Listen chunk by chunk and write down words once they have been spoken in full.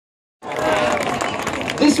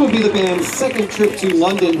This will be the band's second trip to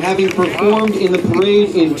London, having performed in the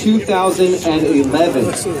parade in 2011.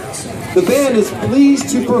 The band is pleased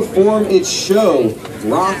to perform its show,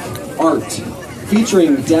 Rock Art,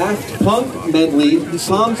 featuring Daft Punk medley,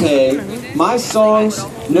 Pompeii, My Songs,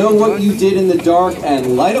 Know What You Did in the Dark,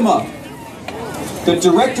 and Light 'Em Up. The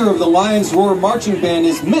director of the Lions Roar Marching Band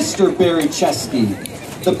is Mr. Barry Chesky.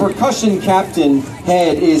 The percussion captain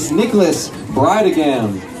head is Nicholas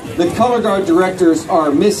Bridegam. The color guard directors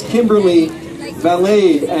are Miss Kimberly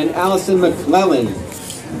Valade and Allison McClellan.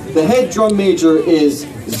 The head drum major is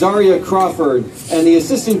Zaria Crawford, and the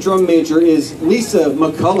assistant drum major is Lisa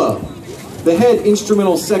McCullough. The head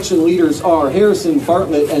instrumental section leaders are Harrison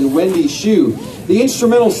Bartlett and Wendy Shue. The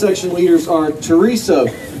instrumental section leaders are Teresa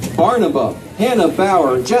Barnaba, Hannah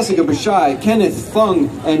Bauer, Jessica Bashai, Kenneth Fung,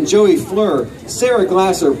 and Joey Fleur, Sarah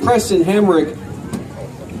Glasser, Preston Hamrick,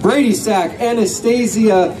 Brady Sack,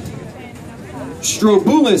 Anastasia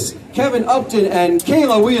Strobulis, Kevin Upton, and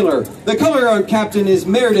Kayla Wheeler. The color guard captain is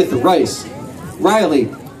Meredith Riley.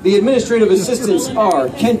 The administrative assistants are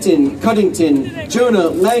Kenton Cuddington, Jonah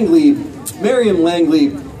Langley, Miriam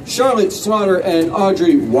Langley, Charlotte Slaughter, and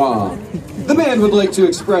Audrey Waugh. The band would like to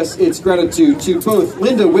express its gratitude to both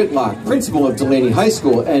Linda Whitlock, principal of Dulaney High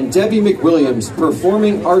School, and Debbie McWilliams,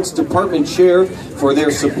 Performing Arts Department Chair, for their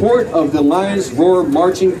support of the Lions Roar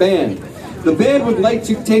Marching Band. The band would like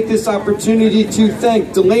to take this opportunity to thank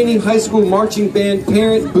Dulaney High School Marching Band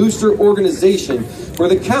Parent Booster Organization for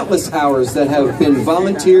the countless hours that have been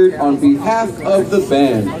volunteered on behalf of the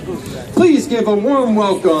band. Please give a warm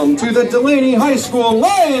welcome to the Dulaney High School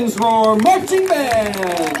Lions Roar Marching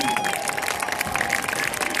Band.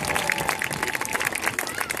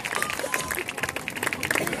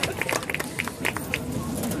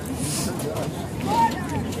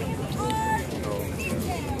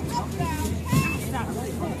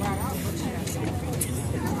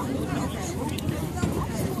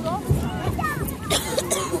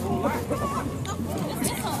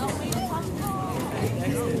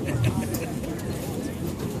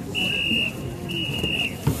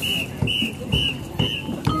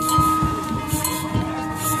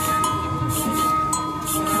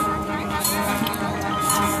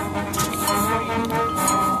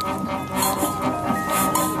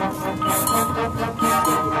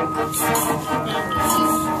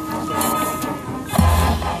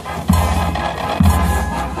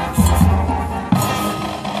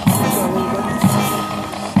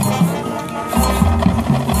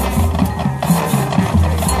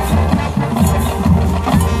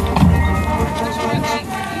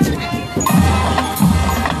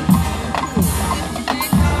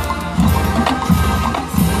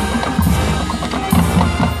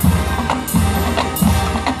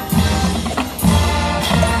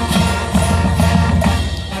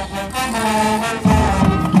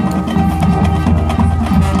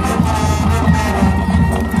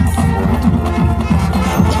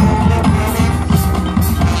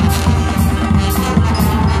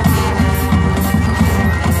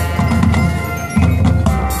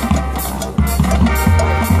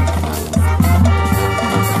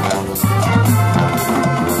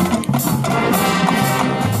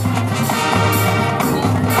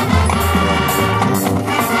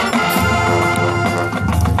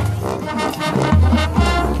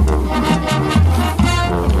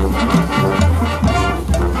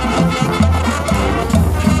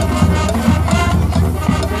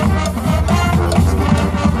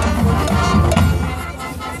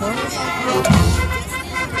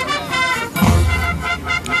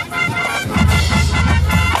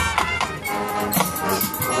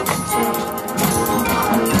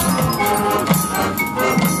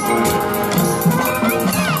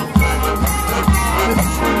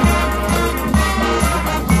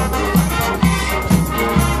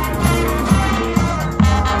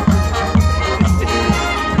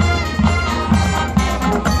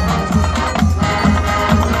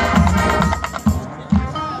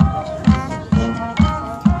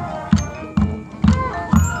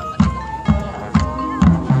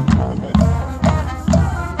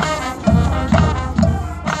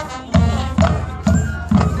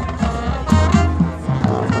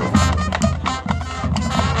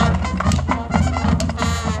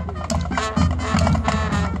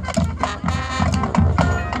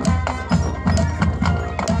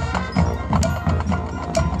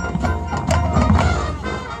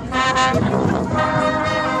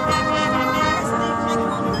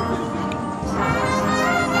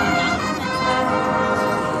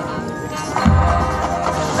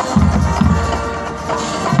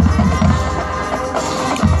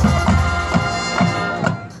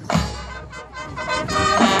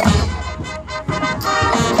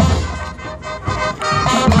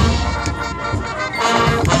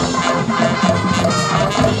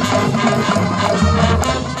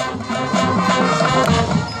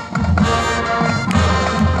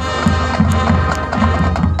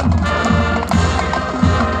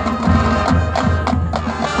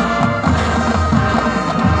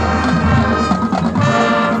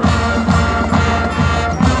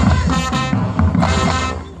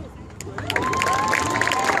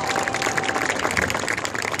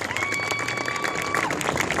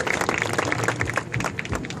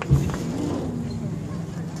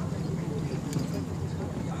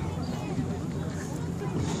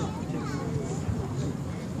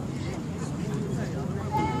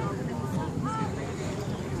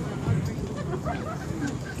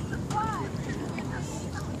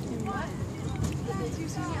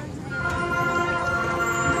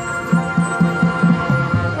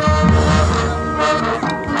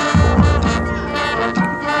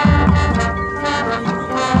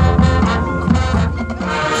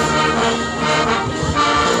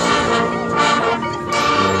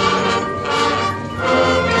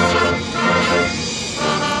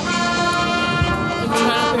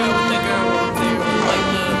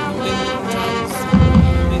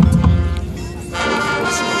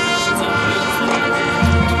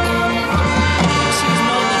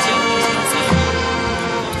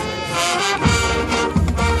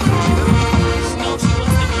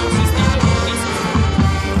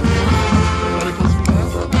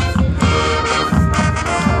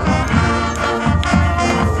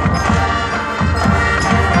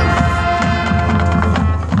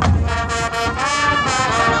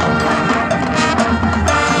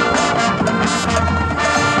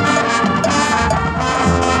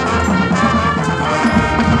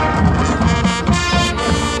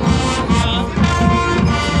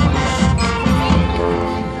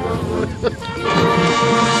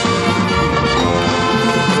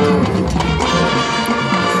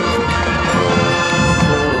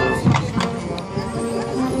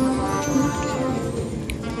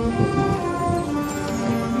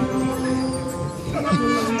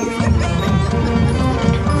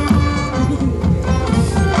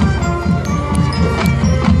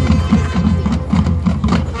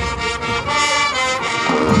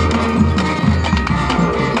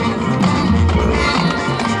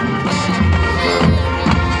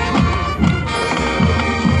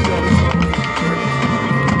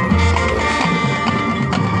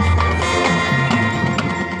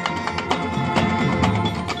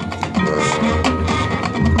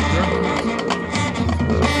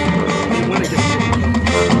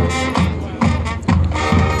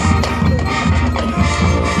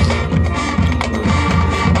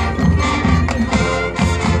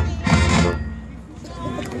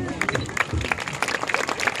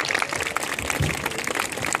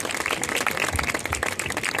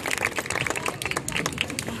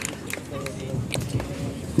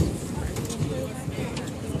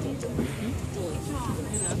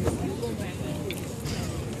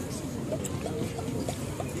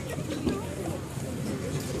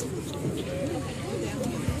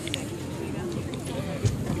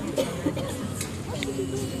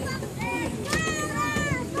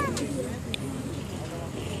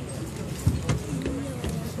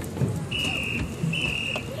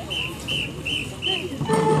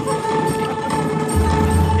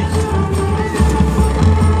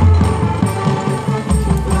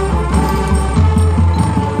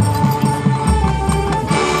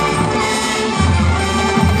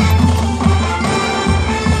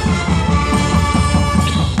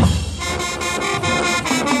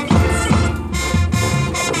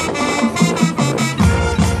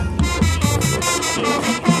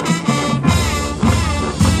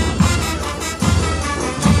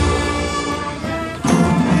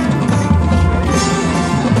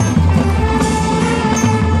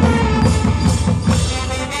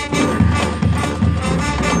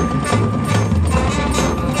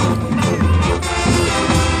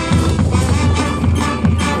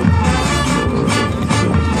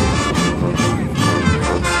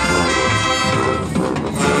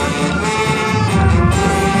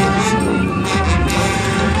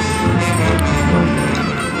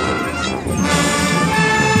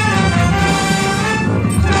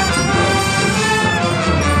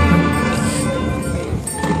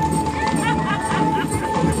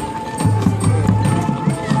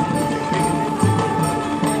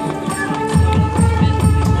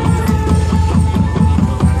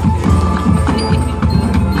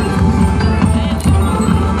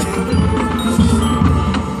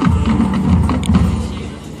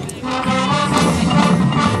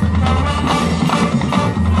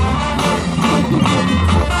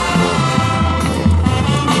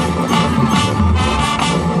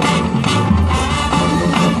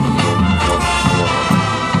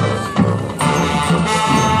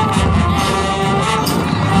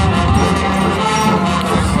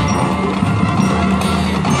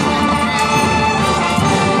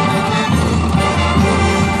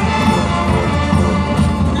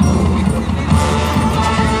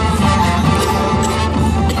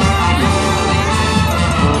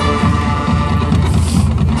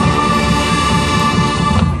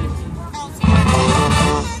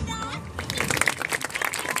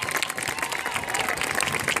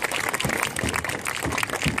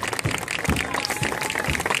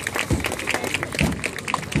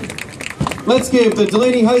 Let's give the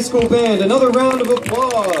Dulaney High School Band another round of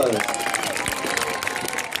applause.